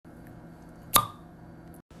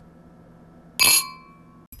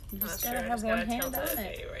You just Not gotta sure, have just one gotta hand tilt on it. it.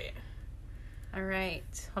 Okay, you're right. All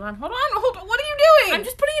right. Hold on. What are you doing? I'm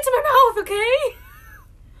just putting it to my mouth, okay?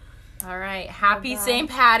 All right. Happy God. St.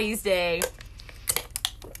 Patty's Day.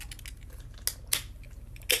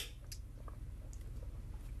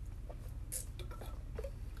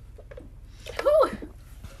 Whew.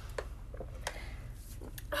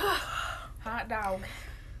 Hot dog.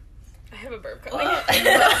 I have a burp coming.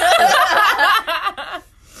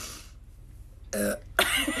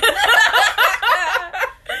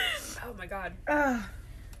 Oh my god.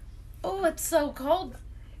 Oh, it's so cold.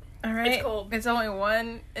 All right. It's cold. It's only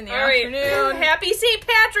 1 in the All right. afternoon. Happy St.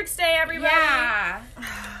 Patrick's Day, everybody. Yeah.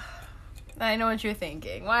 I know what you're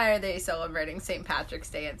thinking. Why are they celebrating St. Patrick's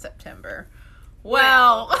Day in September?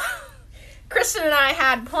 Well, Kristen and I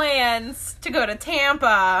had plans to go to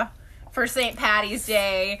Tampa for St. Patty's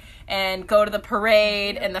Day and go to the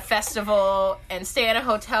parade and the festival and stay in a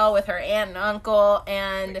hotel with her aunt and uncle,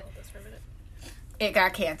 and Hold this for a minute. it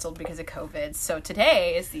got canceled because of COVID. So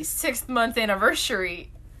today is the 6th-month anniversary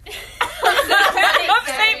of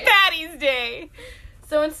St. Patty's Day.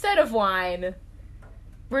 So instead of wine,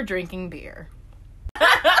 we're drinking beer.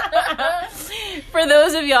 For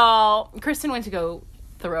those of y'all, Kristen went to go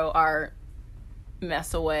throw our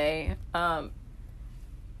mess away. But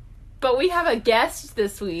we have a guest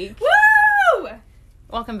this week. Woo!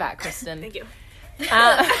 Welcome back, Kristen. Thank you. Throws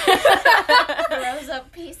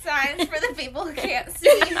up peace signs for the people who can't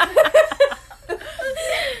see.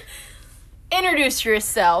 Introduce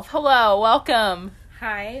yourself. Hello, welcome.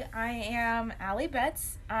 Hi, I am Allie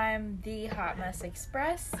Betts. I'm the Hot Mess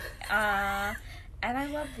Express. And I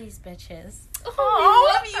love these bitches.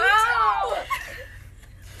 Oh,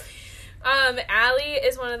 Allie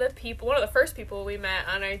is one of the first people we met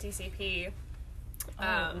on our DCP.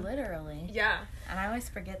 Literally. Yeah. And I always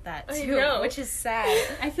forget that I too, know. which is sad.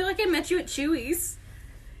 I feel like I met you at Chewy's.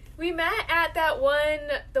 We met at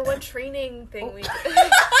the one training thing we did.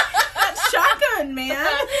 shotgun,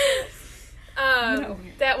 man. No.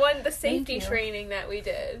 The safety you. training that we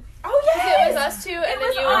did. Oh, It was us two, and then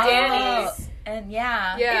was you us. and Danny's. And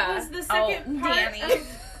yeah. Yeah. It was the second part Danny.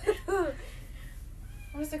 of...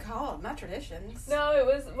 What is it called? Not traditions. No, it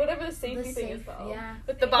was whatever the safety The thing is safe- called. yeah.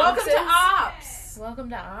 With the Welcome boxes. to Ops. Welcome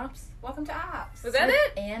to Ops. Welcome to Ops. Was that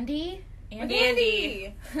it? Andy?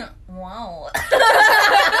 Andy. Wow.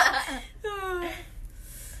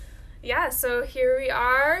 Yeah, so here we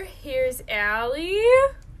are. Here's Allie.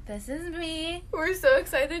 This is me. We're so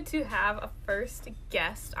excited to have a first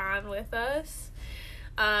guest on with us.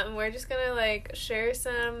 We're just gonna share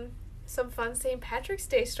some fun St. Patrick's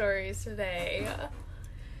Day stories today.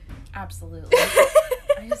 Absolutely.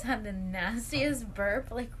 I just had the nastiest burp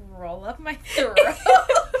roll up my throat.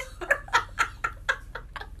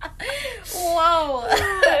 Whoa.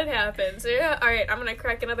 That happens. Yeah. All right, I'm gonna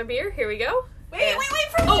crack another beer. Here we go. Wait for me,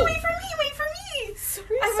 Oh. wait for me.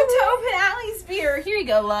 I went to open Allie's beer. Here you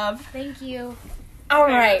go, love. Thank you. All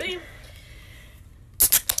right.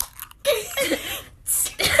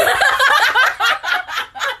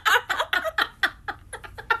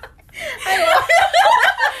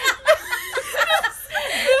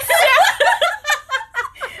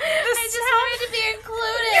 I just wanted to be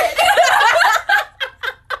included.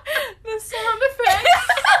 The sound effects.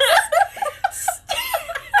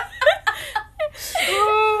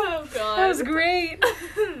 Oh god. That was great.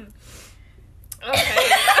 Okay.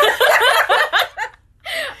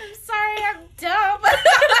 I'm sorry, I'm dumb.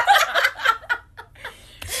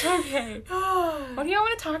 Okay. What do y'all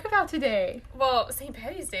want to talk about today? Well, St.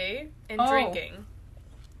 Patty's Day and Oh. drinking.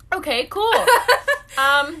 Okay, cool.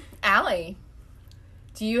 Allie,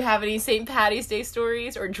 do you have any St. Patty's Day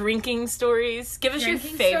stories or drinking stories? Give us your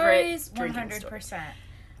favorite stories, drinking story. 100%.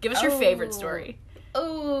 Give us your favorite Oh. story.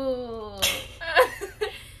 Ooh.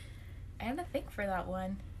 I had to think for that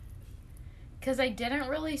one. Because I didn't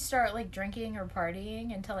really start drinking or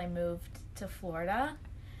partying until I moved to Florida.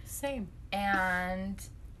 Same. And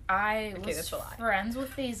I Okay, was that's a lie. friends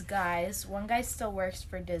with these guys. One guy still works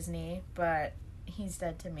for Disney, but he's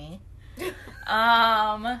dead to me.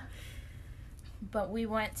 But we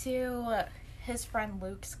went to his friend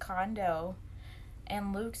Luke's condo,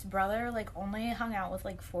 and Luke's brother only hung out with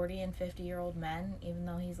 40 and 50-year-old men, even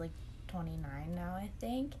though he's 29 now, I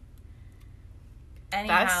think.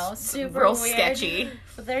 Anyhow, That's super real weird. sketchy.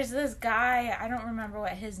 But there's this guy, I don't remember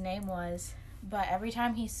what his name was, but every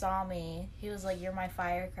time he saw me, he was like, "You're my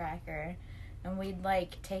firecracker." And we'd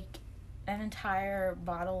take an entire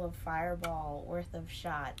bottle of Fireball worth of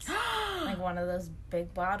shots. One of those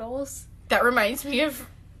big bottles. That reminds me of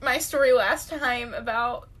my story last time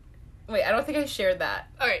about... Wait, I don't think I shared that.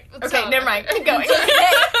 Alright, let's Okay, tell never it. mind. Keep going.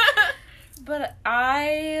 But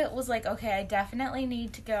I was like, okay, I definitely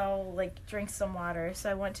need to go, like, drink some water.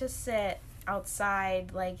 So I went to sit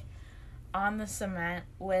outside, like, on the cement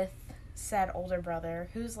with said older brother,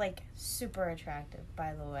 who's, like, super attractive,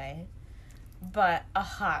 by the way, but a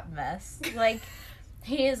hot mess. Like,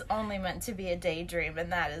 he is only meant to be a daydream,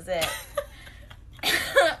 and that is it.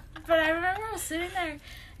 But I remember I was sitting there,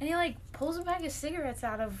 and he, like, pulls a pack of cigarettes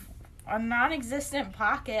out of a non-existent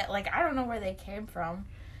pocket. Like, I don't know where they came from.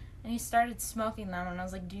 And he started smoking them, and I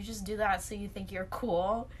was like, do you just do that so you think you're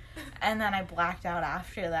cool? And then I blacked out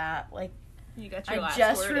after that. Like, You got your I last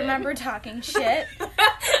just word remember in. talking shit.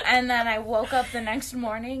 And then I woke up the next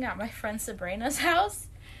morning at my friend Sabrina's house.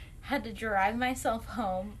 Had to drive myself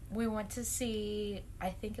home. We went to see, I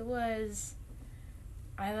think it was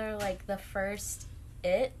either, like, the first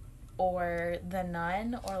It or The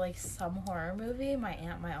Nun or, like, some horror movie. My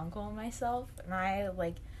aunt, my uncle, and myself. And I,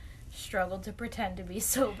 like, struggled to pretend to be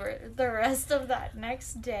sober the rest of that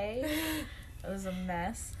next day. It was a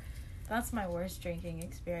mess. That's my worst drinking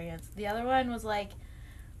experience. The other one was, like,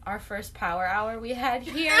 our first power hour we had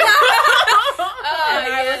here. And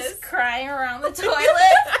I was crying around the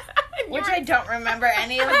toilet, which I don't remember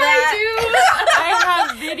any of that. I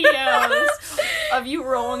have videos of you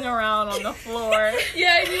rolling around on the floor.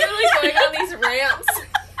 Yeah, you're like going on these ramps.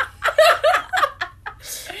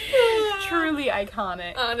 Truly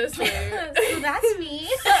iconic. Honestly. So that's me.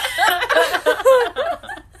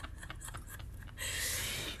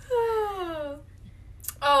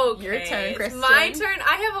 Okay. Your turn, Kristen. My turn.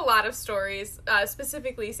 I have a lot of stories,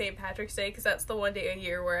 specifically St. Patrick's Day, because that's the one day a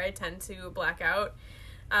year where I tend to black out.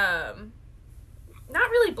 Not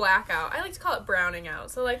really blackout. I like to call it browning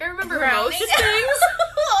out. So, like, I remember most things.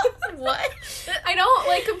 What? I don't,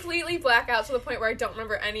 like, completely black out to the point where I don't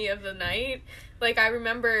remember any of the night. Like, I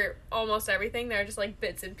remember almost everything. There are just, like,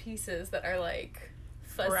 bits and pieces that are, like,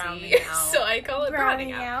 fuzzy. Browning out. So I call it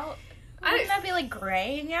browning out. Wouldn't that be, like,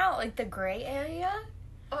 graying out? Like, the gray area?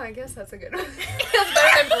 Oh, I guess that's a good one. That's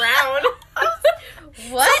better than brown.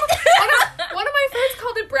 What? One of my friends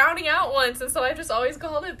called it browning out once, and so I just always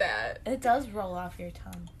called it that. It does roll off your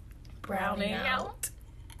tongue. Browning Browning out.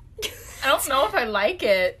 I don't know if I like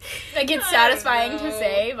it. Like, it's satisfying to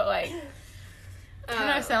say, but, like,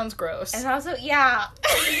 kind of sounds gross. And also, yeah.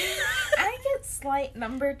 I get slight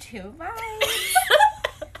number 2 vibes.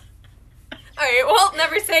 Alright, well,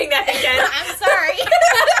 never saying that again. I'm sorry.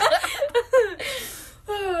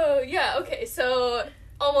 Oh, yeah, okay, so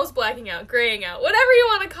almost blacking out, graying out, whatever you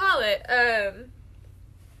want to call it.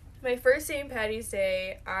 My first St. Patty's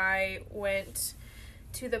Day, I went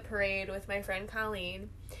to the parade with my friend Colleen,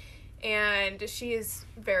 and she is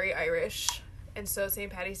very Irish, and so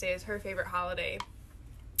St. Patty's Day is her favorite holiday.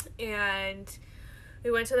 And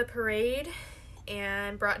we went to the parade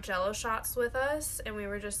and brought Jell-O shots with us, and we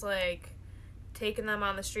were just, like, taking them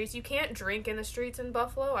on the streets. You can't drink in the streets in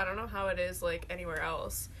Buffalo. I don't know how it is, like, anywhere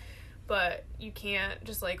else. But you can't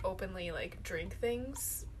just, like, openly, like, drink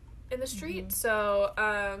things in the street. Mm-hmm.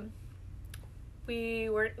 So, we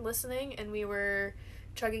weren't listening, and we were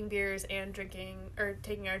chugging beers and drinking, or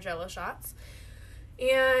taking our Jell-O shots.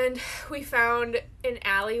 And we found an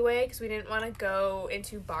alleyway, because we didn't want to go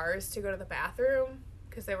into bars to go to the bathroom,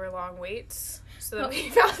 because there were long waits. So then we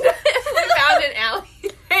found an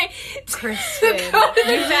alleyway. Kristen, you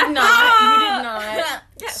did not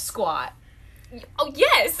Yes. squat Oh,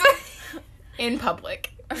 yes! in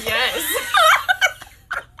public. Yes.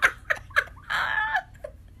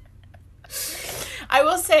 I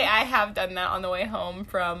will say I have done that on the way home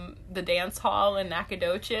from the dance hall in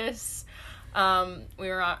Nacogdoches. We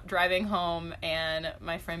were driving home, and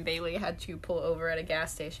my friend Bailey had to pull over at a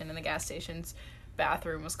gas station, and the gas station's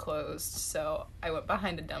bathroom was closed, so I went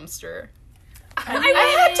behind a dumpster. I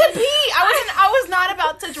had to pee! I was not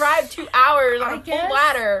about to drive 2 hours on a full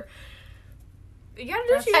bladder. You gotta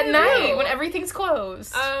do what you At gotta night, do. when everything's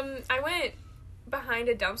closed. I went behind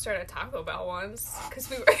a dumpster at a Taco Bell once, because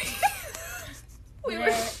we were... we were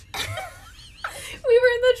in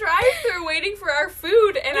the drive-thru waiting for our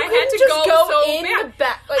food, and I had to go so in bad. the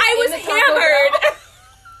back. Like, I was in the Taco hammered. Bell.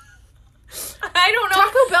 I don't know.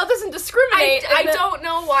 Taco Bell doesn't discriminate. I don't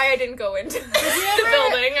know why I didn't go into the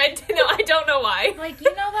building. I don't know why. Like,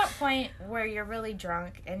 you know that point where you're really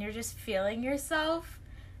drunk and you're just feeling yourself?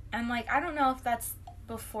 And, like, I don't know if that's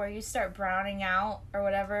before you start browning out or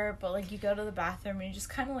whatever, but, like, you go to the bathroom and you just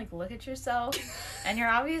kind of, like, look at yourself, and you're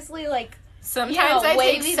obviously, like, Sometimes I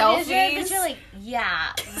take selfies. But you're like,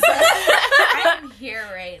 yeah, I'm here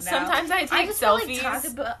right now. Sometimes I take just selfies.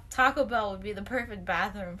 Feel like Taco Bell would be the perfect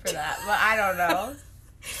bathroom for that, but I don't know.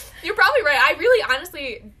 You're probably right. I really,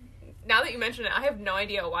 honestly, now that you mention it, I have no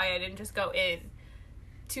idea why I didn't just go in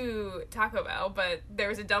to Taco Bell, but there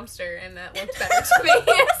was a dumpster, and that looked better to me.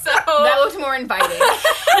 So That looked more inviting.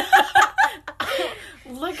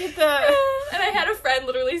 Look at the... And I had a friend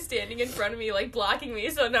literally standing in front of me, like, blocking me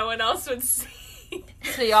so no one else would see.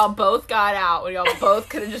 So y'all both got out. Y'all both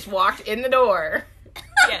could have just walked in the door.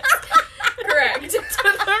 Yes. Correct. To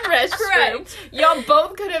the restroom. Correct. Y'all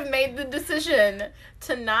both could have made the decision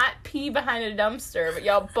to not pee behind a dumpster, but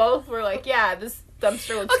y'all both were like, yeah, this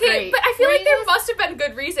dumpster looks Okay, great. but I feel Were like you there guys- must have been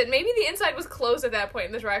good reason. Maybe the inside was closed at that point,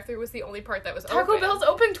 and the drive-thru was the only part that was open. Taco Bell's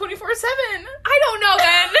open 24/7. I don't know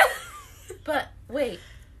then. But wait,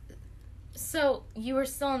 so you were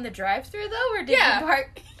still in the drive-thru though, or did Yeah. you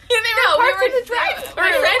park? Yeah, they No, were we parked were in the drive-thru.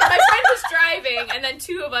 My friend was driving, and then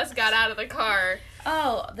two of us got out of the car.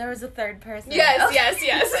 Oh, there was a third person. Yes, Okay. yes.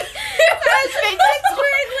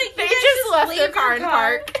 They just You left leave their your car in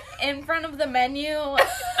park. in front of the menu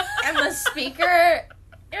and the speaker.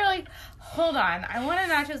 You're like, hold on, I want a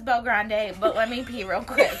nachos Bel Grande, but let me pee real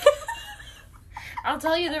quick. I'll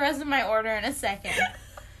tell you the rest of my order in a second.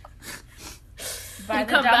 By You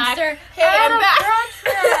the come back, dumpster. hey, Out I'm of back.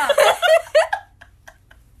 Crunchwrap.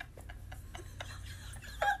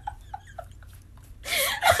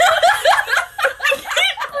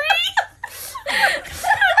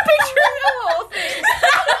 Picturing the whole thing.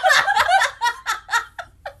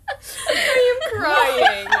 I am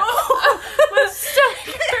crying. My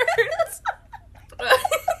stomach hurts. No,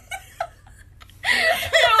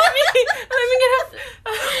 let me get up.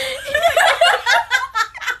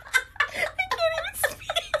 I can't even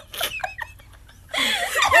speak.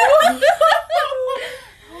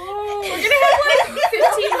 We're gonna have like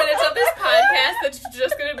 15 minutes of this podcast that's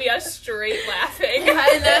just gonna be us straight laughing.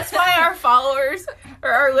 And that's why our followers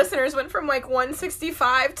or our listeners went from like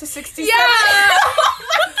 165 to 67. Yeah.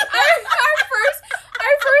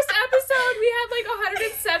 our first episode we had like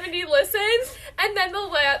 170 listens, and then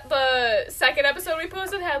the second episode we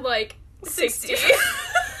posted had like 60.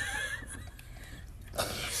 And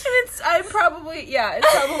it's probably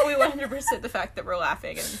 100% the fact that we're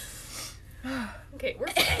laughing. And Okay, we're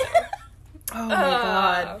oh my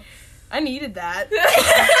god, I needed that.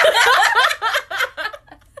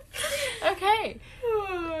 Okay,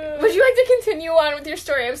 would you like to continue on with your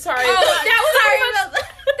story? I'm sorry.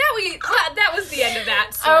 that was the end of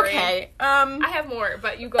that story. Okay. I have more,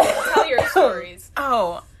 but you go tell your stories.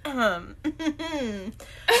 Oh. I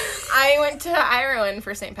went to Ireland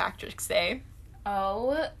for St. Patrick's Day.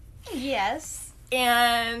 Oh, yes.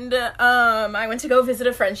 And I went to go visit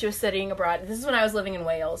a friend. She was studying abroad. This is when I was living in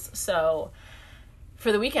Wales. So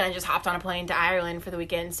for the weekend, I just hopped on a plane to Ireland for the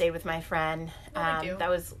weekend, stayed with my friend. do. That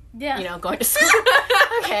was, Yeah. going to school.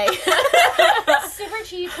 Okay. Super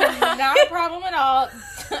cheap, not a problem at all.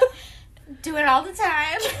 Do it all the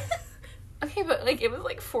time. Okay, but it was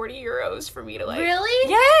 40 euros for me to Really?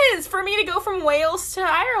 Yes, for me to go from Wales to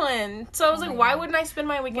Ireland. So I was like, why wouldn't I spend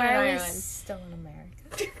my weekend Why in are we Ireland? still in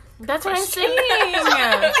America? That's what I'm saying. What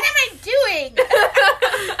am I doing?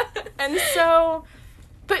 And so,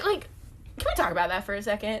 but can we talk about that for a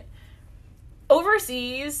second?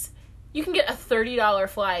 Overseas, you can get a $30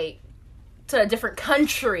 flight to a different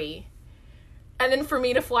country, and then for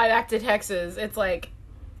me to fly back to Texas, it's like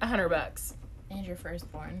 $100. And your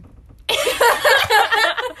firstborn.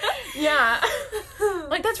 Yeah,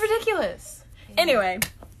 that's ridiculous. Anyway,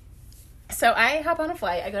 so I hop on a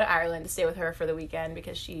flight. I go to Ireland to stay with her for the weekend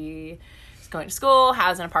because she is going to school,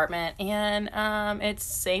 has an apartment, and it's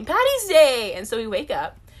St. Patty's Day. And so we wake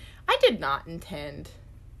up. I did not intend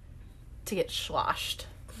to get sloshed.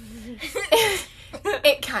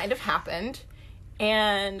 It kind of happened.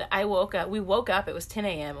 And we woke up, it was 10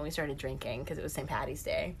 a.m. and we started drinking because it was St. Patty's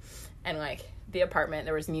Day. And the apartment,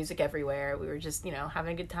 there was music everywhere. We were just,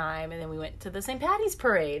 having a good time. And then we went to the St. Patty's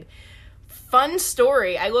parade. Fun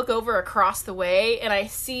story. I look over across the way and I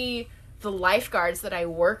see the lifeguards that I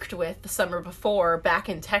worked with the summer before back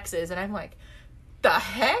in Texas. And I'm like, the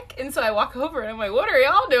heck? And so I walk over and I'm like, what are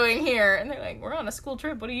y'all doing here? And they're like, we're on a school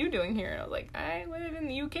trip. What are you doing here? And I was like, I live in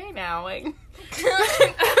the UK now. It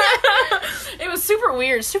was super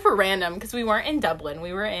weird, super random because we weren't in Dublin.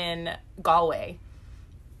 We were in Galway.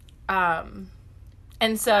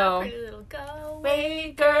 And so, Pretty little Galway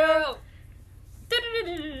wait, girl.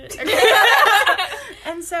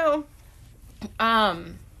 And so,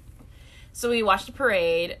 so we watched the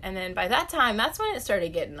parade, and then by that time, that's when it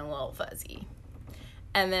started getting a little fuzzy.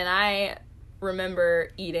 And then I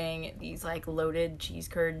remember eating these loaded cheese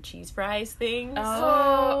curd cheese fries things.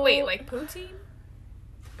 Oh, wait, poutine?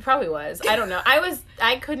 Probably was. I don't know.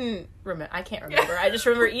 I couldn't remember. I can't remember. I just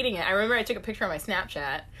remember eating it. I remember I took a picture on my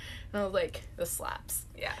Snapchat, and I was like, this slaps.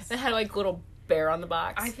 Yes. It had little bear on the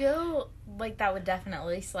box. I feel like that would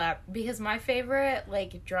definitely slap because my favorite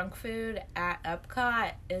like drunk food at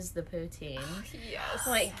Epcot is the poutine. Yes.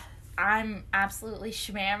 Like I'm absolutely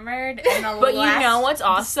schmammered, and the But you know what's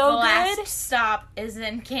also the last good? stop is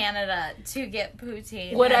in Canada to get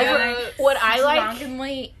poutine. Whatever. And I What I like.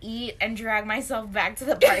 drunkenly eat and drag myself back to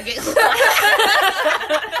the parking lot.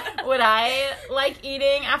 What I like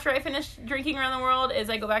eating after I finish drinking around the world is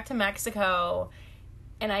I go back to Mexico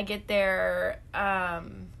and I get their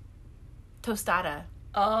tostada.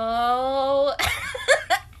 Oh,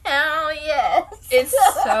 hell yes. It's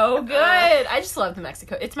so good. I just love the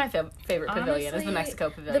Mexico. It's my favorite pavilion. Is the Honestly, Mexico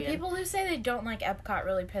pavilion. The people who say they don't like Epcot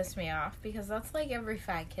really piss me off because that's like every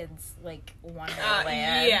fat kid's like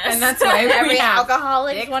wonderland. yes. And that's why we Every have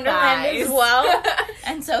alcoholic's thick wonderland thighs. as well.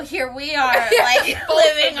 And so here we are, like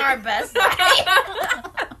living our best life.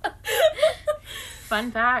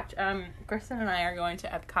 Fun fact, Kristen and I are going to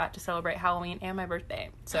Epcot to celebrate Halloween and my birthday.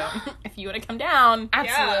 So if you want to come down,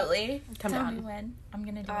 Absolutely. come Tell me down. when. I'm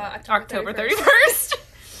gonna do it. October 31st.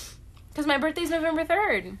 Because my birthday's November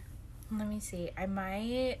 3rd. Let me see. I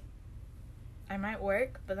might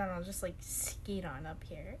work, but then I'll just like skeet on up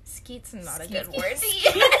here. Skeet's not a good word.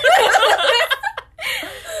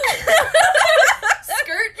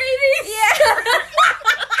 Skirt, baby? Yeah.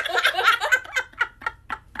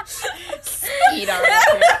 Skeet on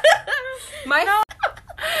up here.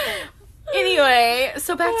 Anyway,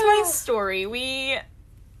 so back to my story. We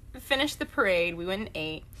finished the parade. We went and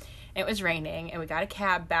ate. It was raining, and we got a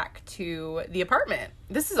cab back to the apartment.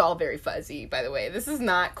 This is all very fuzzy, by the way. This is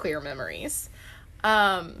not clear memories.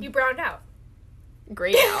 You browned out.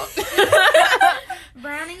 Grayed out.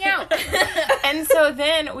 Browning out. And so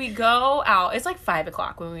then we go out. It's like 5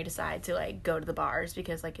 o'clock when we decide to like go to the bars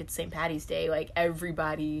because like it's St. Patty's Day. Like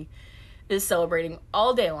everybody is celebrating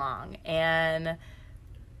all day long, and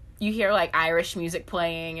you hear like Irish music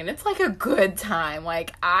playing, and it's like a good time.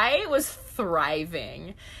 Like I was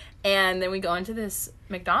thriving. And then we go into this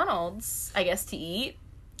McDonald's, I guess, to eat.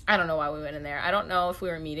 I don't know why we went in there. I don't know if we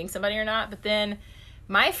were meeting somebody or not. But then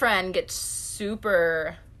my friend gets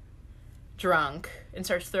super drunk and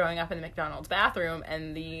starts throwing up in the McDonald's bathroom.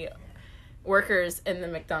 And the workers in the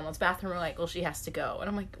McDonald's bathroom are like, well, she has to go. And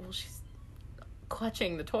I'm like, well, she's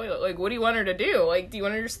clutching the toilet. Like, what do you want her to do? Like, do you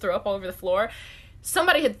want her to just throw up all over the floor?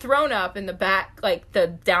 Somebody had thrown up in the back, like the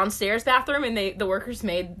downstairs bathroom, and the workers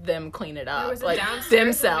made them clean it up, There was a like downstairs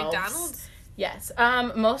themselves. McDonald's? Yes.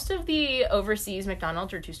 Most of the overseas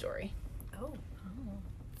McDonald's are 2-story, Oh,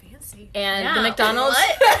 fancy. and Yeah, the McDonald's,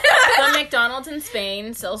 what? the McDonald's in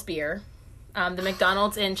Spain sells beer. The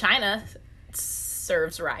McDonald's in China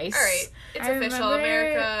serves rice. All right, it's I official. remember-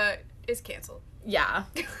 America is canceled. Yeah.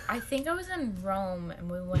 I think I was in Rome and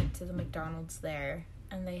we went to the McDonald's there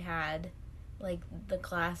and they had like the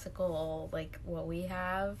classical, like what we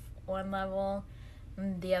have, one level.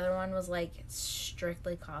 And the other one was like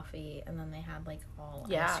strictly coffee, and then they had like all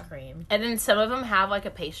Yeah. ice cream. And then some of them have like a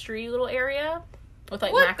pastry little area with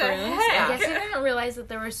like What the macaroons. heck? Yeah. I guess I didn't realize that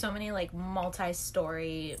there were so many like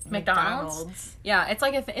multi-story McDonald's? McDonald's. Yeah, it's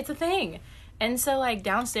like it's a thing. And so like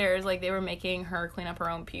downstairs, like they were making her clean up her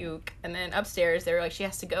own puke, and then upstairs they were like she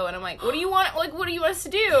has to go, and I'm like, what do you want? Like, what do you want us to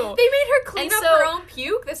do? They made her clean And up so- her own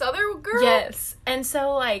puke. This other girl. Yes. And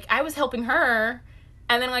so like I was helping her,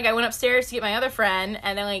 and then like I went upstairs to get my other friend,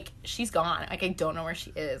 and then like she's gone. Like I don't know where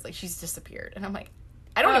she is. Like she's disappeared, and I'm like,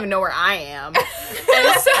 I don't even know where I am.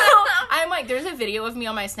 And so I'm like, there's a video of me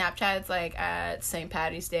on my Snapchat. It's like at St.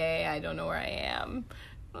 Patty's Day. I don't know where I am.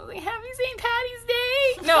 I was like, happy St. Patty's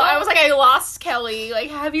Day. No, I was like, I lost Kelly. Like,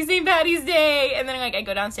 happy St. Patty's Day. And then like I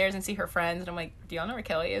go downstairs and see her friends, and I'm like, do y'all know where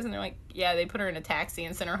Kelly is? And they're like, yeah, they put her in a taxi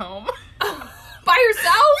and sent her home. By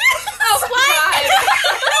herself? Oh my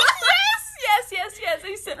Yes.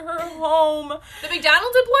 They sent her home. God. The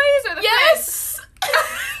McDonald's employees or the friends? Yes.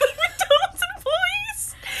 McDonald's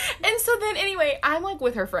employees. And so then anyway, I'm like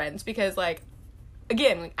with her friends because like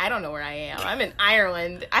again, like, I don't know where I am. I'm in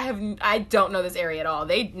Ireland. I don't know this area at all.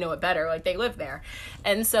 They know it better. Like they live there.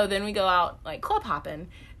 And so then we go out like club hopping,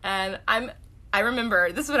 and I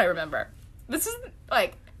remember, this is what I remember. This is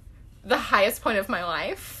like the highest point of my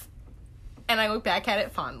life, and I look back at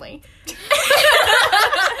it fondly.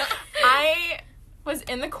 I was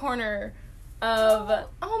in the corner of,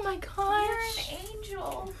 oh my gosh. You're an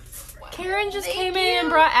angel. Karen just Thank came in and you.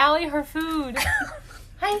 brought Allie her food.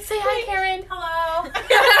 Hi, say hi, Karen. Hello.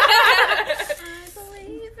 I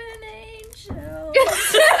believe in angels.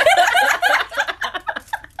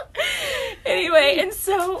 Anyway, and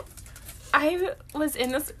so I was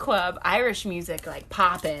in this club, Irish music like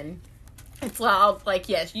popping, It's loud. Like,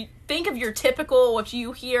 yes, you think of your typical, what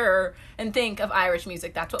you hear, and think of Irish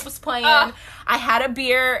music. That's what was playing. I had a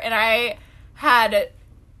beer, and I had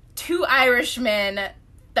 2 Irishmen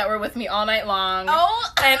that were with me all night long. Oh.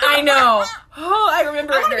 And I know. Oh, I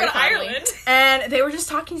remember it very go to fondly. Ireland. And they were just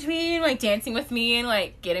talking to me and, like, dancing with me and,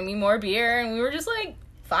 like, getting me more beer. And we were just, like,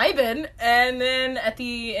 vibing. And then at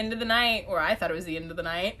the end of the night, or I thought it was the end of the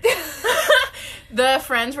night, the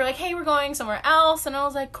friends were like, hey, we're going somewhere else. And I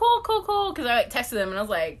was like, cool. Because I, like, texted them. And I was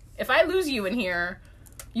like, if I lose you in here,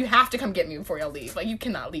 you have to come get me before y'all leave. Like, you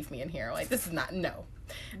cannot leave me in here. Like, this is not, no.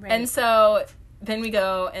 Right. And so then we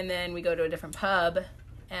go, and then we go to a different pub.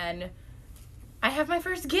 And I have my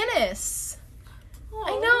first Guinness.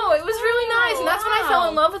 I know, it was really nice. And that's when I fell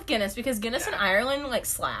in love with Guinness, because Guinness in Ireland, like,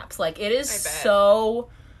 slaps. Like, it is so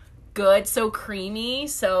good, so creamy,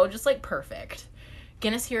 so just, like, perfect.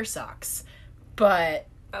 Guinness here sucks. But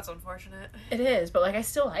That's unfortunate. it is, but, like, I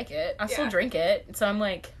still like it. I still Yeah. drink it. So I'm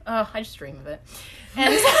like, oh, I just dream of it.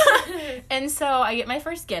 And, and so I get my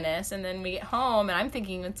first Guinness, and then we get home, and I'm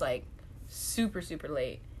thinking it's, like, super, super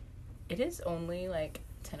late. It is only, like,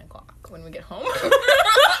 10 o'clock when we get home. That's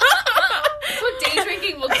what day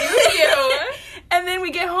drinking will do to you. And then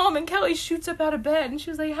we get home, and Kelly shoots up out of bed, and she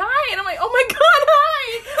was like, hi. And I'm like, oh my God,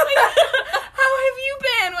 hi. Like, how have you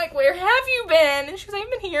been? Like, where have you been? And she was like,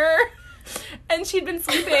 I've been here. And she'd been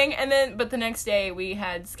sleeping. And then, but the next day, we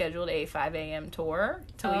had scheduled a 5 a.m. tour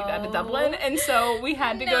to leave out of Dublin. And so we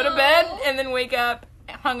had to go to bed and then wake up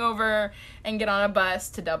hungover and get on a bus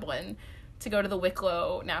to Dublin to go to the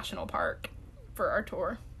Wicklow National Park for our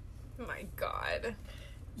tour. Oh my God.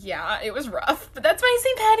 Yeah, it was rough. But that's my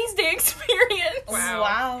St. Patty's Day experience.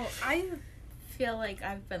 Wow. I feel like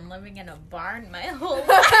I've been living in a barn my whole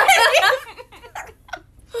life.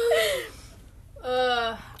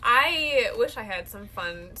 I wish I had some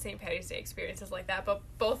fun St. Patty's Day experiences like that, but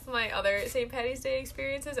both my other St. Patty's Day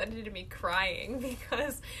experiences ended in me crying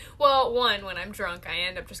because, well, one, when I'm drunk, I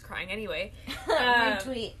end up just crying anyway.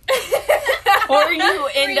 Retweet. Or you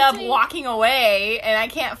end up walking away and I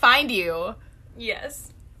can't find you.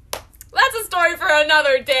 Yes. That's a story for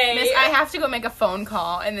another day. Miss, I have to go make a phone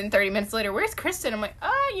call, and then 30 minutes later, where's Kristen? I'm like,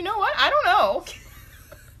 you know what? I don't know.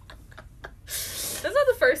 That's not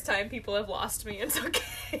the first time people have lost me. It's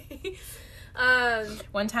okay.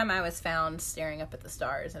 One time I was found staring up at the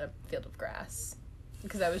stars in a field of grass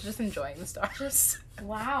because I was just enjoying the stars.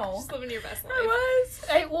 Wow. Just living your best life.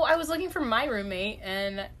 I was looking for my roommate,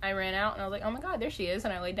 and I ran out, and I was like, oh my God, there she is.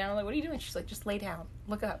 And I laid down. I was like, what are you doing? She's like, just lay down.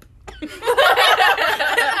 Look up.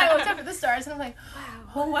 I looked up at the stars, and I'm like, wow.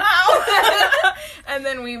 Oh, wow. And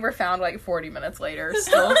then we were found like 40 minutes later,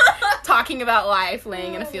 still talking about life,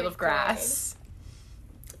 laying in a field of grass.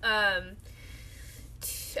 I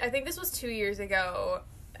think this was 2 years ago.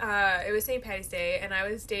 It was St. Patty's Day, and I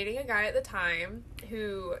was dating a guy at the time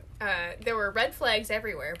who, there were red flags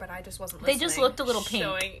everywhere, but I just wasn't listening. They just looked a little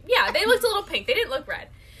pink. Yeah, they looked a little pink. They didn't look red.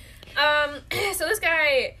 So this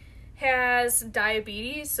guy has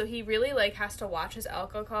diabetes, so he really, like, has to watch his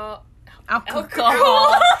alcohol. Alcohol. Oh,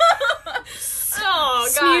 God.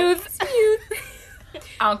 Smooth.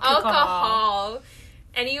 Alcohol.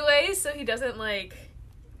 Anyway, so he doesn't, like,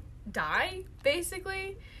 die,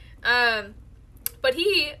 basically. But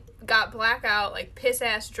he got blackout, like,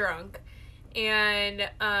 piss-ass drunk. And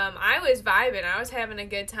I was vibing. I was having a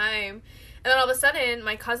good time. And then all of a sudden,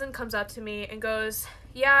 my cousin comes up to me and goes,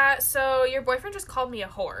 yeah, so your boyfriend just called me a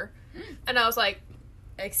whore. And I was like,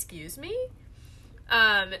 excuse me?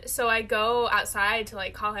 So I go outside to,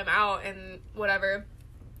 like, call him out and whatever.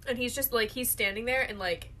 And he's just, like, he's standing there and,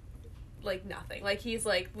 like nothing. Like, he's,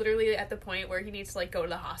 like, literally at the point where he needs to, like, go to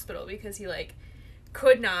the hospital because he, like,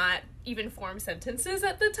 could not even form sentences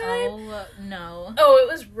at the time. Oh, no. Oh, it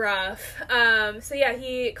was rough. So yeah,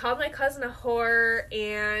 he called my cousin a whore,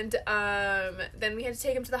 and then we had to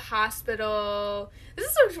take him to the hospital. This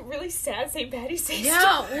is a really sad St. Patty's Day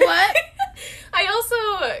Yeah, story. what? I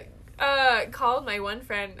also called my one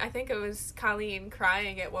friend, I think it was Colleen,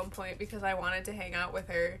 crying at one point because I wanted to hang out with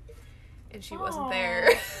her, and she wasn't there.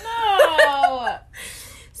 No.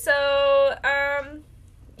 So,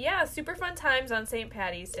 yeah, super fun times on St.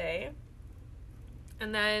 Patty's Day.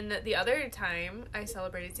 And then the other time I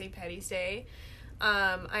celebrated St. Patty's Day,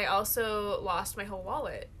 I also lost my whole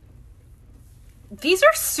wallet. These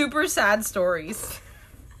are super sad stories.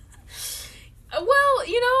 Well,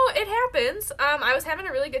 you know, it happens. I was having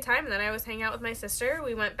a really good time, and then I was hanging out with my sister.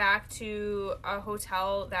 We went back to a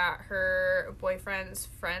hotel that her boyfriend's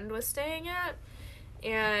friend was staying at.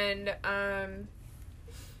 And,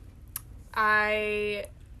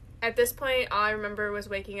 at this point, all I remember was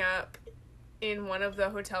waking up in one of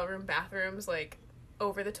the hotel room bathrooms, like,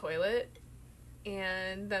 over the toilet,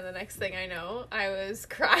 And then the next thing I know, I was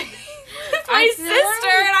crying with I my feel sister,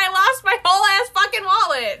 like- and I lost my whole ass fucking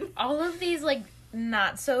wallet. All of these, like,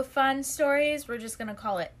 not so fun stories, we're just gonna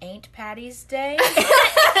call it Ain't Patty's Day.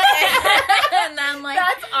 And then, like,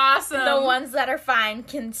 That's awesome. the ones that are fine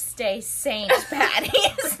can stay Saint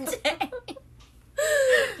Patty's Day.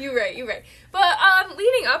 You're right. But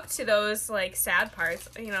leading up to those like sad parts,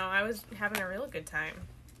 you know, I was having a real good time.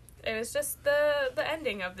 It was just the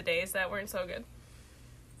ending of the days that weren't so good.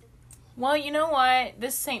 Well, you know what?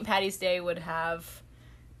 This St. Patty's Day would have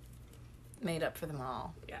made up for them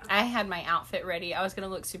all. Yeah. I had my outfit ready. I was going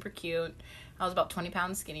to look super cute. I was about 20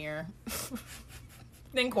 pounds skinnier.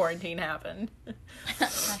 Then quarantine happened.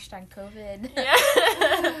 Hashtag COVID.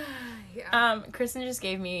 Yeah. Kristen just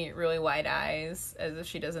gave me really wide eyes as if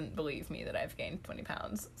she doesn't believe me that I've gained 20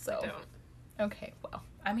 pounds. So, I don't. okay, well.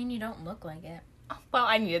 I mean, you don't look like it. Well,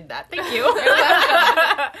 I needed that. Thank you.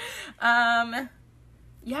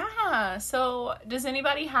 Yeah. So, does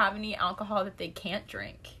anybody have any alcohol that they can't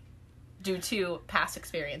drink due to past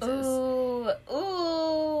experiences? Ooh,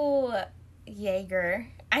 Jaeger.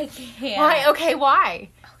 I can't. Why? Okay, why?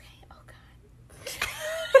 Okay.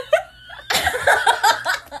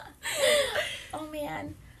 Oh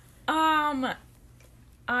man.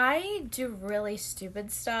 I do really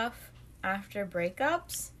stupid stuff after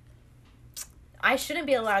breakups. I shouldn't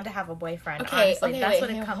be allowed to have a boyfriend. Honestly. That's what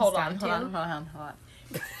it comes down to. Hold on.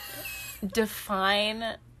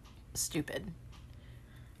 Define stupid.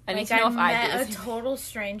 I need Like, to know if I met do a this. total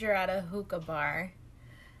stranger at a hookah bar,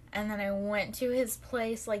 and then I went to his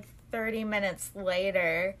place like 30 minutes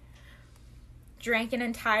later, drank an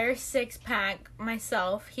entire 6-pack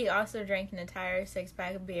myself. He also drank an entire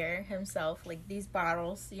 6-pack of beer himself, like these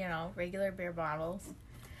bottles, you know, regular beer bottles.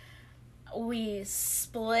 We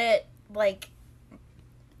split, like,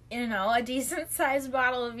 you know, a decent sized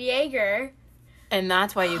bottle of Jaeger. And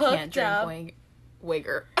that's why you can't Hooked up. drink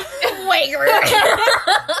Wager. Jaeger!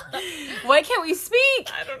 Why can't we speak?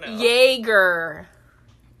 I don't know. Jaeger.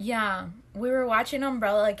 Yeah, we were watching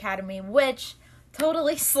Umbrella Academy, which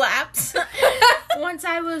totally slaps. Once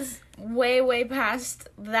I was way past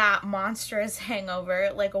that monstrous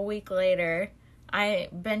hangover, like a week later, I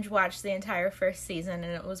binge watched the entire first season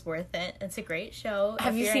and it was worth it. It's a great show.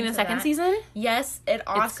 Have if you you're seen the into second that. season? Yes, it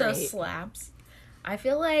also great. slaps. I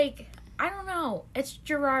feel like, I don't know, it's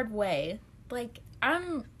Gerard Way. Like,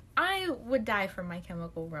 I would die for My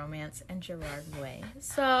Chemical Romance and Gerard Way.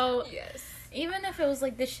 So, Yes. even if it was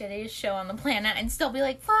like the shittiest show on the planet, I'd still be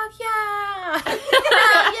like, fuck yeah!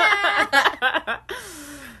 Hell yeah!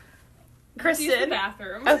 Use the Kristen.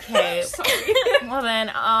 bathroom. Okay. Sorry. Well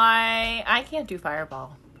then, I can't do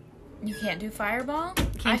Fireball. You can't do Fireball?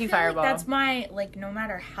 Can't do feel Fireball. Like that's my, like, no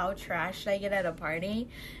matter how trashed I get at a party,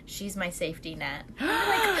 she's my safety net.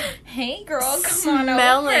 Hey girl, come on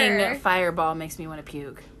Smelling over. Fireball makes me want to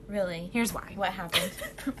puke. Really? Here's why. What happened?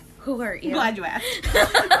 Who hurt you? you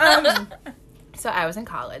asked. So I was in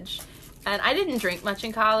college, and I didn't drink much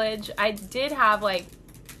in college. I did have, like,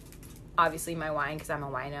 obviously my wine, because I'm a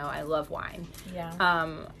wino. I love wine.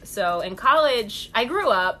 Yeah. So in college, I grew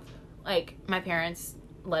up, like, my parents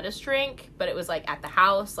let us drink, but it was, like, at the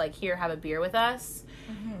house, like, here, have a beer with us.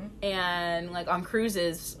 Mm-hmm. And, like, on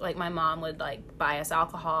cruises, like, my mom would, like, buy us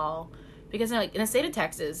alcohol, because, like, in the state of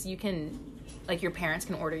Texas, you can, like, your parents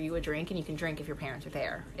can order you a drink, and you can drink if your parents are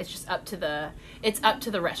there. It's just up to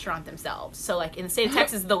the restaurant themselves. So, like, in the state of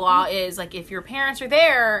Texas, the law is, like, if your parents are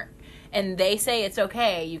there and they say it's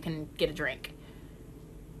okay, you can get a drink.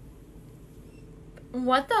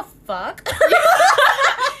 What the fuck?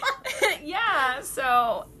 Yeah,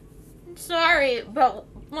 so, Sorry, but,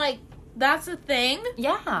 like, that's a thing?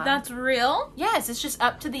 yeah. That's real? Yes, it's just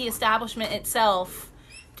up to the establishment itself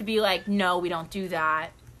to be like, no, we don't do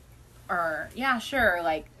that. Or, yeah, sure,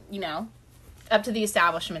 like, you know, up to the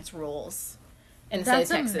establishment's rules in the That's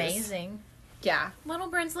state of Texas. amazing. Yeah. Little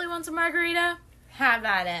Brinsley wants a margarita? Have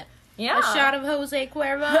at it. Yeah. A shot of Jose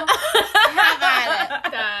Cuervo? Have at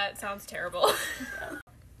it. That sounds terrible.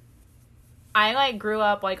 I, like, grew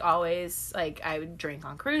up, like, always, like, I would drink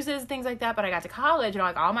on cruises, things like that, but I got to college, and,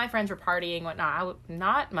 like, all my friends were partying, whatnot. I was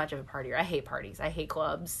not much of a partier. I hate parties. I hate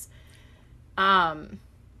clubs. And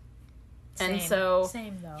so,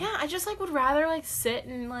 Same, though. yeah, I just, like, would rather, like, sit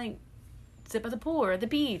and, like, sit by the pool or at the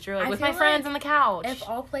beach or, like, I with my feel friends like on the couch. If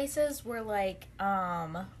all places were like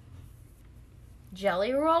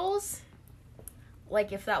jelly rolls,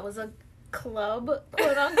 like if that was a club,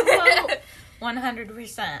 quote unquote,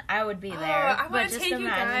 100%, I would be there. I wanna but just take you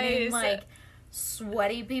imagining guys. like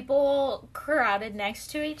sweaty people crowded next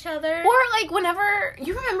to each other. Or, like, whenever,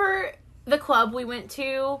 you remember the club we went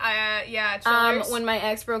to. Yeah, Chillers. When my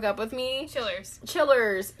ex broke up with me.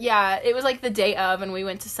 Chillers. Yeah, it was like the day of, and we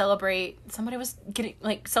went to celebrate. Somebody was getting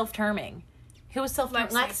like self-terming. Who was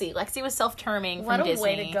self-terming? Lexi was self-terming from Disney. What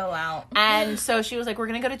a way to go out. And so she was like, we're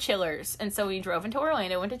gonna go to Chillers. And so we drove into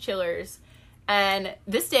Orlando, went to Chillers. And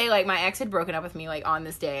this day, like, my ex had broken up with me, like, on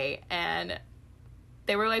this day. And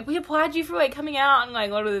they were like, we applaud you for, like, coming out. And, like,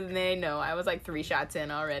 what did they know? I was, like, 3 shots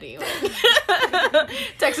in already. Like,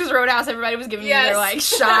 Texas Roadhouse, everybody was giving me their, like,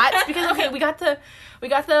 shots. Because, okay, we got the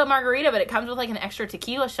margarita, but it comes with, like, an extra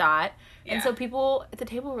tequila shot. Yeah. And so people at the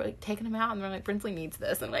table were, like, taking them out. And they're like, Brinsley needs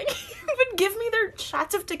this. And, like, would give me their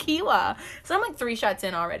shots of tequila. So I'm, like, 3 shots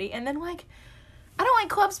in already. And then, like, I don't like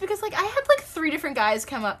clubs because, like, I had, like, 3 different guys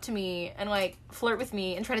come up to me and, like, flirt with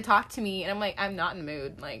me and try to talk to me. And I'm like, I'm not in the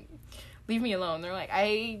mood. Like, leave me alone. They're like,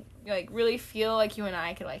 I, like, really feel like you and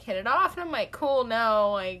I could, like, hit it off. And I'm like, cool,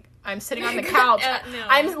 no. Like, I'm sitting on the couch. No.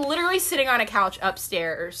 I'm literally sitting on a couch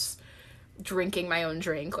upstairs drinking my own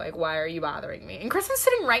drink. Like, why are you bothering me? And Kristen's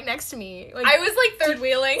sitting right next to me. Like, I was, like, third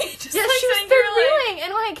wheeling. Yeah, she was third wheeling.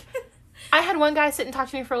 And, like, I had one guy sit and talk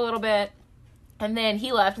to me for a little bit. And then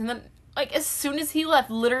he left. And then, like, as soon as he left,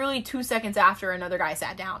 literally 2 seconds after, another guy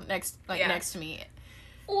sat down next to me.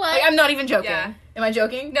 What? Like, I'm not even joking. Yeah. Am I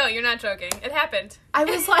joking? No, you're not joking. It happened. I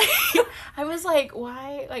was like,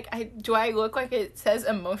 why? Like, do I look like it says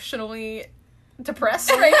emotionally depressed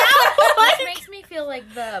right now? This makes me feel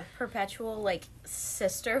like the perpetual, like,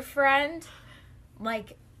 sister friend.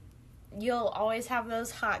 Like, you'll always have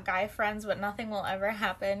those hot guy friends, but nothing will ever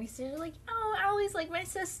happen. You're like, oh, Allie's like my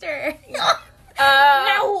sister.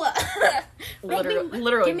 No!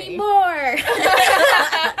 Literally Give me more!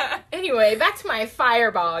 Anyway, back to my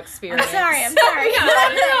fireball experience. I'm sorry.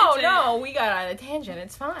 No, we got on a tangent.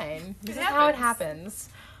 It's fine. This is how it happens.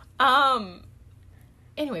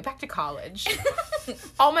 Anyway, back to college.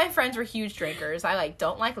 All my friends were huge drinkers. I, like,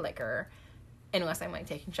 don't like liquor unless I'm, like,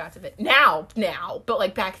 taking shots of it. Now, but,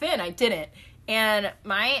 like, back then I didn't. And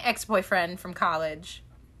my ex-boyfriend from college,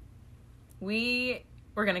 we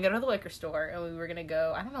were going to go to the liquor store, and we were going to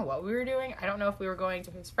go, I don't know what we were doing. I don't know if we were going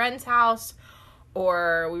to his friend's house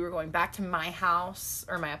or we were going back to my house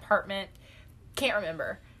or my apartment. Can't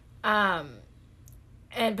remember. But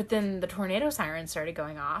then the tornado siren started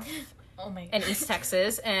going off. Oh my God. In East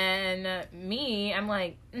Texas, and I'm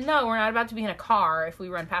like, no, we're not about to be in a car if we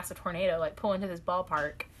run past a tornado, like, pull into this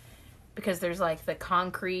ballpark, because there's, like, the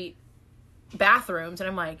concrete bathrooms, and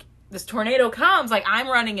I'm like, this tornado comes, like, I'm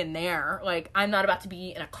running in there, like, I'm not about to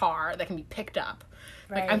be in a car that can be picked up.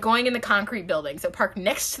 Right. Like, I'm going in the concrete building, so park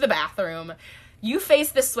next to the bathroom, you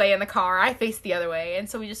face this way in the car, I face the other way, and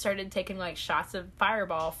so we just started taking, like, shots of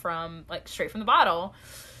Fireball from, like, straight from the bottle.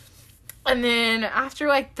 And then after,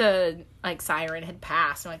 like, the, like, siren had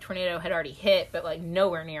passed and, like, tornado had already hit, but, like,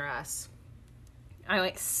 nowhere near us, I,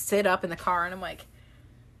 like, sit up in the car and I'm like,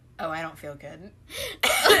 oh, I don't feel good.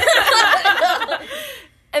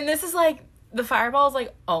 And this is, like, the Fireball is,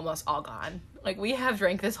 like, almost all gone. Like, we have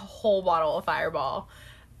drank this whole bottle of Fireball,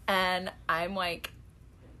 and I'm like,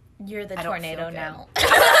 you're the tornado now.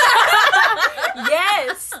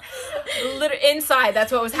 Yes. Inside,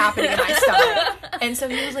 that's what was happening in my stomach. And so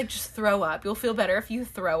he was like, just throw up. You'll feel better if you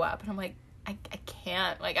throw up. And I'm like, I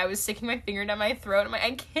can't. Like, I was sticking my finger down my throat. I'm like,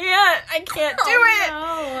 I can't do it.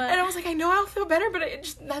 No. And I was like, I know I'll feel better, but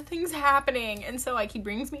nothing's happening. And so, like, he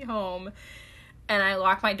brings me home. And I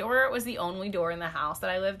lock my door. It was the only door in the house that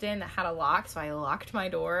I lived in that had a lock. So I locked my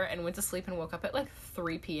door and went to sleep and woke up at, like,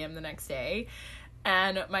 3 p.m. the next day.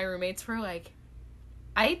 And my roommates were like,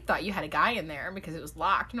 I thought you had a guy in there because it was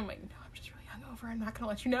locked. And I'm like, no, I'm just really hungover. I'm not going to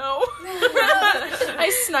let you know.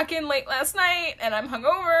 I snuck in late last night and I'm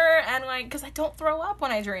hungover. And, like, because I don't throw up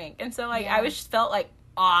when I drink. And so, like, I just felt, like,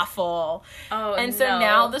 awful. Oh, and so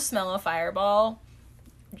now the smell of Fireball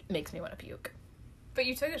makes me want to puke. But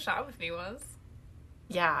you took a shot with me once.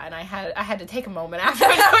 Yeah, and I had to take a moment after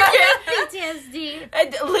I took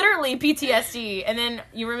PTSD. Literally PTSD. And then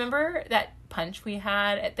you remember that punch we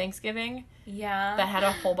had at Thanksgiving? Yeah. That had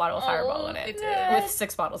a whole bottle of Fireball in it. It did. With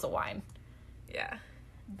 6 bottles of wine. Yeah.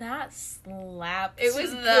 That slapped. It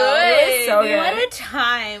was though. good. It was so good. What a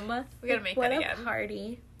time. We gotta make what that a again.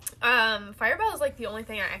 party. Fireball is, like, the only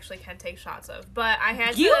thing I actually can take shots of. But I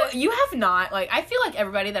had You have not. Like, I feel like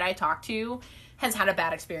everybody that I talk to has had a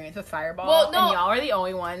bad experience with Fireball. Well, no. And y'all are the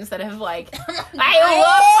only ones that have, like, I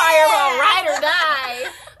love Fireball, ride or die.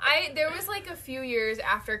 There was, like, a few years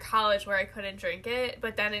after college where I couldn't drink it,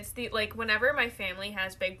 but then it's like, whenever my family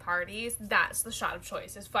has big parties, that's the shot of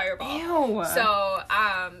choice, is Fireball. Ew. So,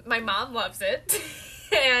 my mom loves it,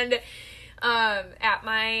 and At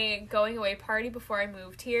my going away party before I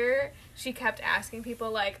moved here, she kept asking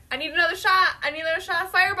people, like, I need another shot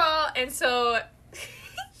of Fireball. And so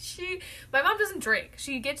my mom doesn't drink.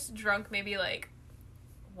 She gets drunk maybe, like,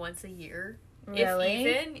 once a year. Really?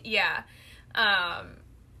 If even. Yeah.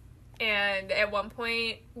 And at one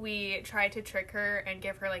point, we tried to trick her and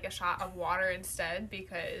give her, like, a shot of water instead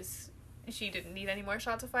because she didn't need any more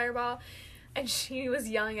shots of Fireball. And she was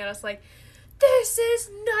yelling at us, like, this is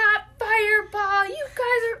not Fireball! You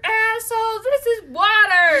guys are assholes! This is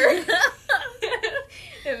water!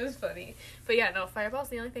 It was funny. But yeah, no, Fireball's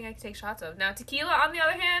the only thing I can take shots of. Now, tequila, on the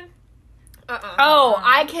other hand, Oh,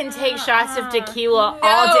 I can take shots of tequila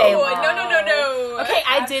all day long. No. Okay,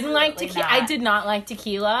 I didn't like Absolutely tequila. I did not like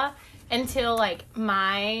tequila until, like,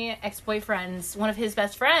 my ex-boyfriend's, one of his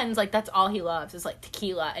best friends, like, that's all he loves is, like,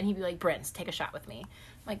 tequila. And he'd be like, Brins, take a shot with me.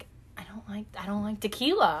 I'm like, I don't like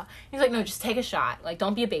tequila. He's like, no, just take a shot. Like,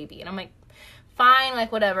 don't be a baby. And I'm like, fine,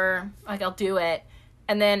 like, whatever. Like, I'll do it.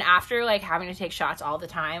 And then after, like, having to take shots all the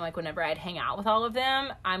time, like, whenever I'd hang out with all of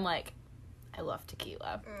them, I'm like, I love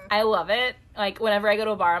tequila. I love it. Like, whenever I go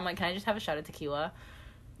to a bar, I'm like, can I just have a shot of tequila?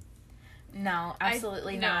 No,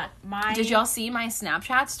 absolutely no. not. My Did y'all see my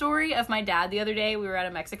Snapchat story of my dad the other day? We were at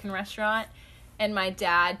a Mexican restaurant, and my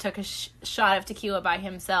dad took a shot of tequila by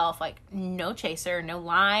himself, like, no chaser, no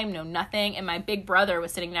lime, no nothing, and my big brother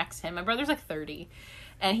was sitting next to him. My brother's, like, 30,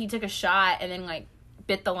 and he took a shot and then, like,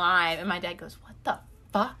 bit the lime, and my dad goes, what the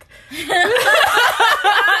fuck? And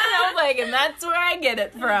I was like, and that's where I get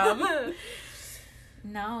it from.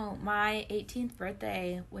 No, my 18th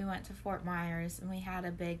birthday, we went to Fort Myers and we had a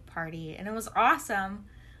big party and it was awesome.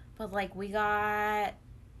 But like we got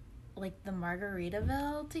like the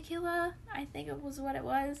Margaritaville tequila, I think it was what it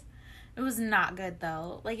was. It was not good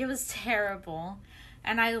though. Like it was terrible.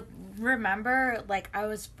 And I remember like I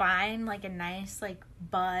was fine, like a nice like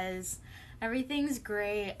buzz. Everything's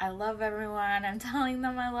great. I love everyone. I'm telling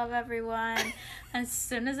them I love everyone. As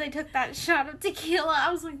soon as I took that shot of tequila,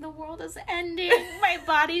 I was like, the world is ending. My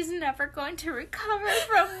body's never going to recover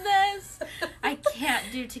from this. I can't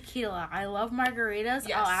do tequila. I love margaritas.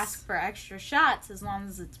 Yes. I'll ask for extra shots as long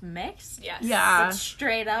as it's mixed. Yes. Yeah. But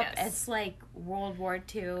straight up, Yes. it's like World War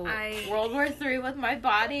II, I- World War III with my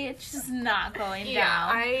body. It's just not going Yeah,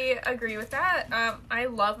 down. I agree with that. I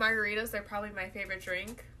love margaritas. They're probably my favorite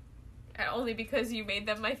drink. Only because you made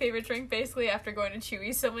them my favorit drink, basically, after going to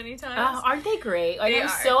Chewy's so many times. Oh, aren't they great? Like, They I'm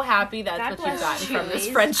are. so happy that's God what you've bless gotten from this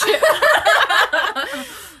Chewy's. friendship.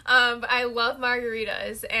 But I love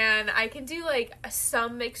margaritas, and I can do, like,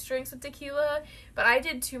 some mixed drinks with tequila, but I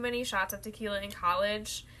did too many shots of tequila in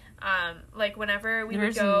college. Like, whenever we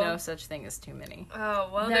There's would go... no such thing as too many.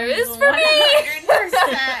 Oh, well, There's there is for me!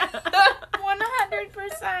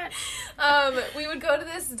 100%. We would go to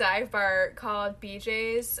this dive bar called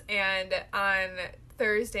BJ's, and on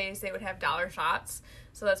Thursdays they would have dollar shots.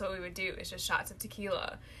 So that's what we would do, is just shots of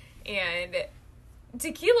tequila. And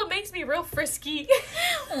tequila makes me real frisky.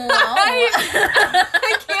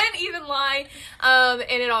 I can't even lie. And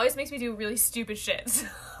it always makes me do really stupid shit.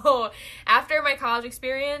 So after my college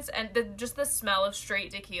experience, and just the smell of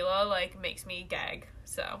straight tequila, like, makes me gag.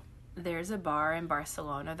 So... There's a bar in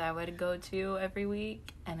Barcelona that I would go to every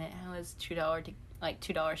week, and it was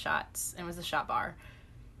 $2 shots. And it was a shot bar,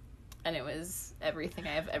 and it was everything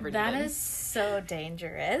I have ever done. That is so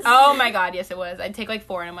dangerous. Oh my god, yes it was. I'd take like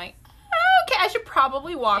 4, and I'm like, oh, okay, I should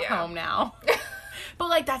probably walk Yeah. home now. But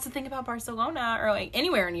like that's the thing about Barcelona or like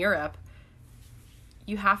anywhere in Europe.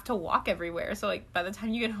 You have to walk everywhere. So like by the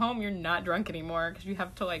time you get home, you're not drunk anymore because you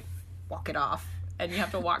have to like walk it off. And you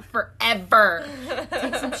have to walk forever.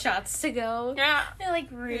 Take some shots to go. Yeah. They like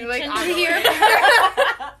reach like, into I'm your...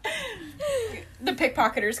 The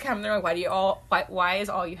pickpocketers come. They're like, why is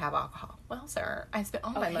all you have alcohol? Well, sir, I spent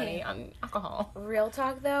all my Okay. money on alcohol. Real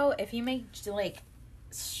talk though, if you make like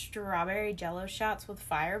strawberry jello shots with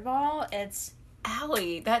Fireball, it's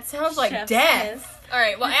Allie, that sounds like chef's death. kiss. All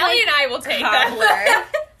right, well, It's Allie like and I will take cobbler.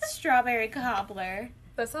 that. Strawberry cobbler.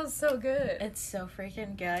 That sounds so good. It's so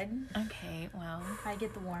freaking good. Okay, well. I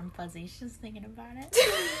get the warm fuzzies just thinking about it.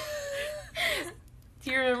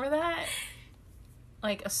 Do you remember that?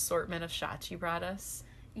 Like, assortment of shots you brought us?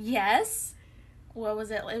 Yes. What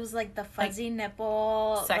was it? It was like the fuzzy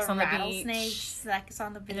nipple, Sex the on the rattlesnake, beach. sex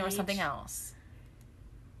on the beach. And there was something else.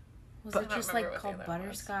 Was But- it I don't just remember like what the called other one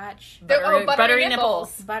was. butterscotch? Buttery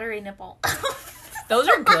nipples. Buttery nipple. Those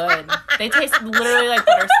are good. They taste literally like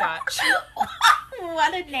butterscotch.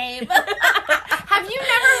 What a name. Have you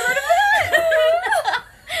never heard of it?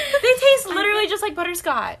 They taste literally just like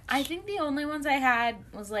butterscotch. I think the only ones I had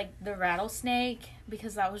was like the rattlesnake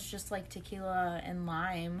because that was just like tequila and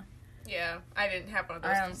lime. Yeah, I didn't have one of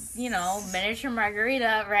those. Miniature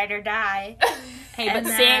margarita, ride or die. Hey, but And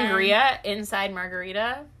then- sangria inside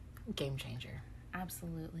margarita, game changer.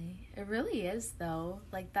 Absolutely. It really is, though.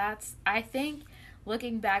 Like, I think,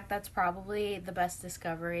 looking back, that's probably the best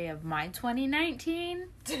discovery of my 2019.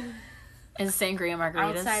 Is sangria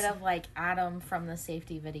margaritas? Outside of, like, Adam from the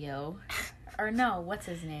safety video. Or no, what's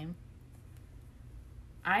his name?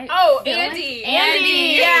 Oh, feel like- Andy!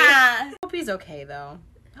 Andy, yeah! Hope he's okay, though.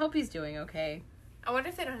 Hope he's doing okay. I wonder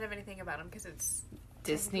if they don't have anything about him because it's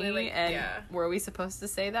Disney, Like, and yeah. were we supposed to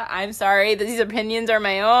say that? I'm sorry, these opinions are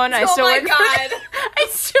my own. I Oh still my work God. I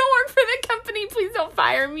still work for the company. Please don't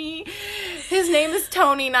fire me. His name is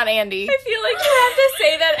Tony, not Andy. I feel like you have to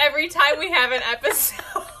say that every time we have an episode.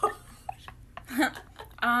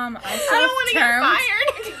 I don't want to get self-termed.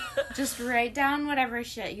 fired. Just write down whatever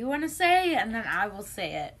shit you want to say, and then I will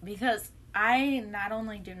say it. Because I not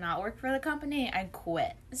only do not work for the company, I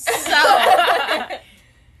quit. So,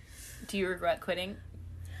 Do you regret quitting?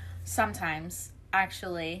 sometimes,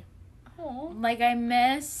 actually. Oh, Like,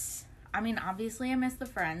 obviously I miss the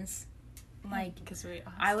friends. Like, because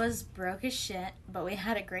I was broke as shit, but we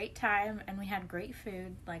had a great time, and we had great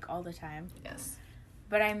food, like, all the time. Yes.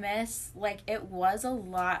 But I miss, like, it was a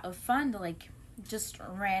lot of fun to, like, just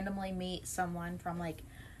randomly meet someone from, like,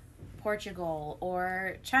 Portugal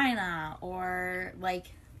or China or, like,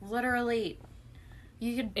 literally,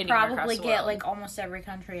 you could Anywhere across probably the get, world. like, almost every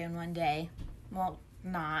country in one day. Well,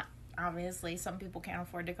 not. Obviously, some people can't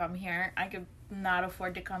afford to come here. I could not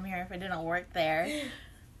afford to come here if I didn't work there.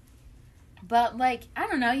 But, like, I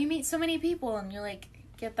don't know, you meet so many people and you, like,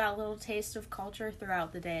 get that little taste of culture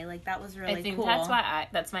throughout the day. Like, that was really I think cool.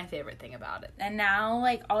 that's my favorite thing about it. And now,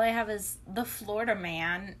 like, all I have is the Florida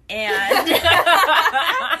man and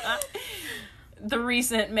The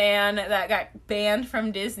recent man that got banned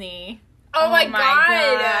from Disney. Oh, my my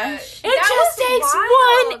God. gosh. It That just was takes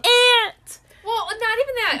wild. one ant. Well, not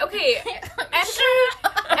even that. Okay,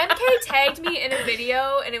 MK tagged me in a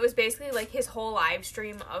video, and it was basically, like, his whole live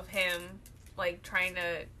stream of him, like, trying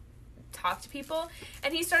to talk to people.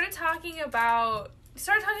 And he started talking about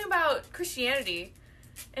Christianity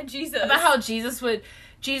and Jesus. About how Jesus would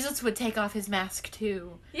take off his mask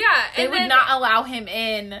too. Yeah, They and would then, not allow him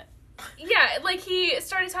in. Yeah, like, he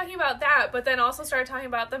started talking about that, but then also started talking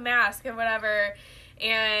about the mask and whatever.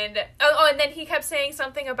 And and then he kept saying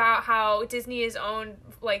something about how Disney is owned,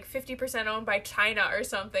 like, 50% owned by China or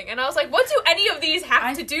something. And I was like, what do any of these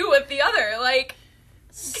have to do with the other? Like,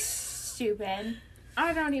 stupid.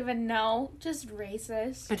 I don't even know. Just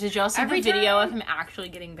racist. But did y'all see Every the video time- of him actually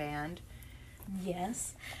getting banned?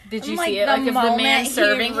 Yes. Did you Like, see it? the Like, of the man moment he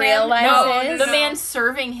serving him? realizes- No, the man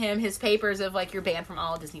serving him his papers of, like, you're banned from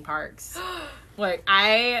all Disney parks. Like,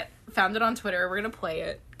 I found it on Twitter. We're gonna play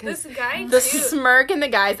it. 'Cause this guy, the too. smirk in the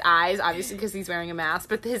guy's eyes, obviously because he's wearing a mask,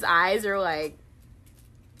 but his eyes are like,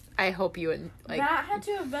 I hope you would, like... That had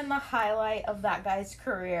to have been the highlight of that guy's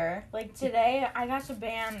career. Like, today, I got to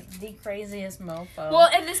ban the craziest mofo. Well,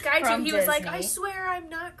 and this guy, too, From he was like, Disney. I swear I'm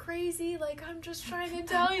not crazy. Like, I'm just trying to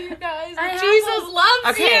tell you guys I that have Jesus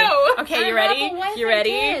loves you. Okay, you I have ready? a wife You and ready?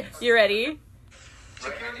 kids. You ready?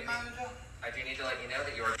 Security manager, I do need to let you know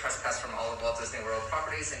that you are trespassed from all of Walt Disney World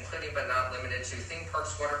properties, including but not limited to theme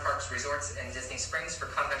parks, water parks, resorts, and Disney Springs for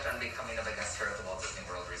conduct unbecoming of a guest here at the Walt Disney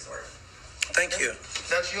World Resort. Thank you.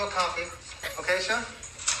 That's your copy. Okay, sir?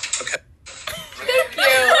 Okay. Thank you.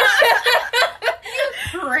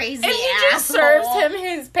 crazy And he just asshole. serves him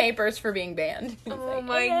his papers for being banned. He's Oh like,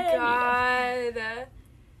 my "Yeah, God.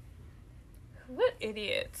 What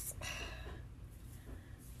idiots.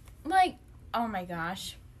 Like, oh my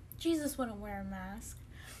gosh. Jesus wouldn't wear a mask.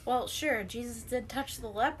 Well, sure, Jesus did touch the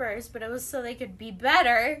lepers, but it was so they could be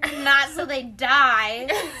better, not so they die.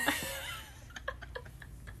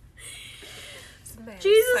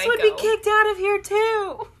 Jesus would be kicked out of here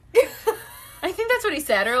too. I think that's what he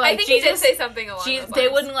said, or like I think Jesus, he did say something along those lines. they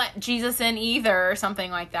wouldn't let Jesus in either, or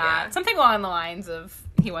something like that. Yeah. Something along the lines of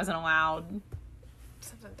he wasn't allowed.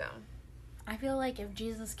 Something dumb. I feel like if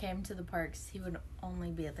Jesus came to the parks, he would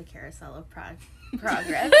only be at the Carousel of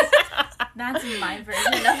Progress. That's my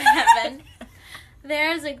version of heaven.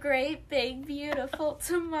 There's a great, big, beautiful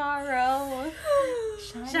tomorrow.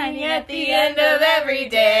 Shining at the end of every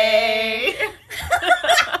day.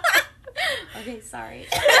 Okay, sorry.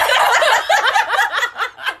 I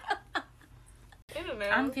don't know.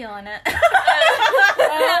 I'm feeling it.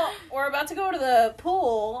 Well, we're about to go to the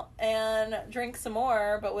pool and drink some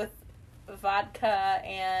more, but with vodka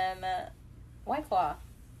and White Claw.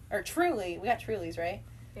 Or Truly. We got Trulies, right?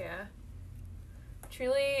 Yeah.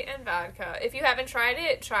 Truly and vodka. If you haven't tried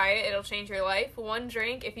it, try it. It'll change your life. One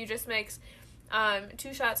drink, if you just mix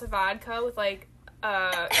 2 shots of vodka with like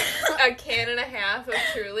a can and a half of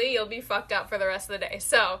Truly, you'll be fucked up for the rest of the day.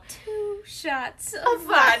 So 2 shots of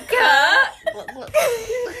vodka.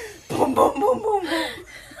 Boom, boom, boom, boom, boom.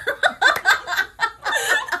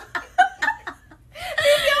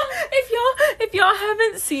 If y'all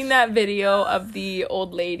haven't seen that video of the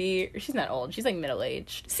old lady, she's not old, she's like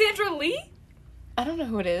middle-aged. Sandra Lee? I don't know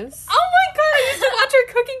who it is. Oh my god, I used to watch her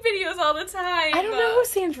cooking videos all the time. I don't know who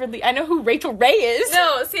Sandra Lee. I know who Rachel Ray is.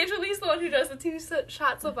 No, Sandra Lee's the one who does the 2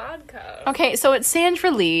 shots of vodka. Okay, so it's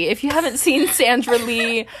Sandra Lee. If you haven't seen Sandra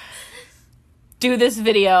Lee do this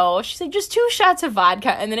video, she's like, just 2 shots of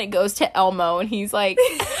vodka, and then it goes to Elmo, and he's like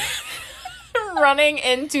running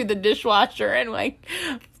into the dishwasher and like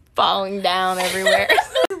falling down everywhere. I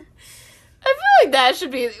feel like that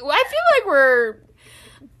should be. I feel like we're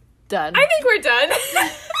done. I think we're done.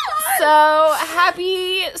 So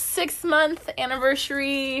happy 6-month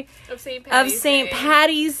anniversary of St.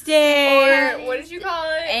 Patty's Day. Or what did you call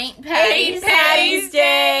it? Ain't Patty's Patty's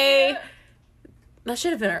Day. That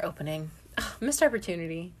should have been our opening. Oh, missed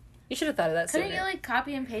opportunity. You should have thought of that sooner. Couldn't you like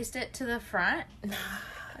copy and paste it to the front?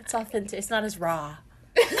 It's authentic. It's not as raw.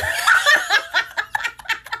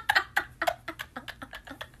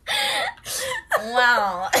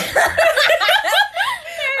 Well.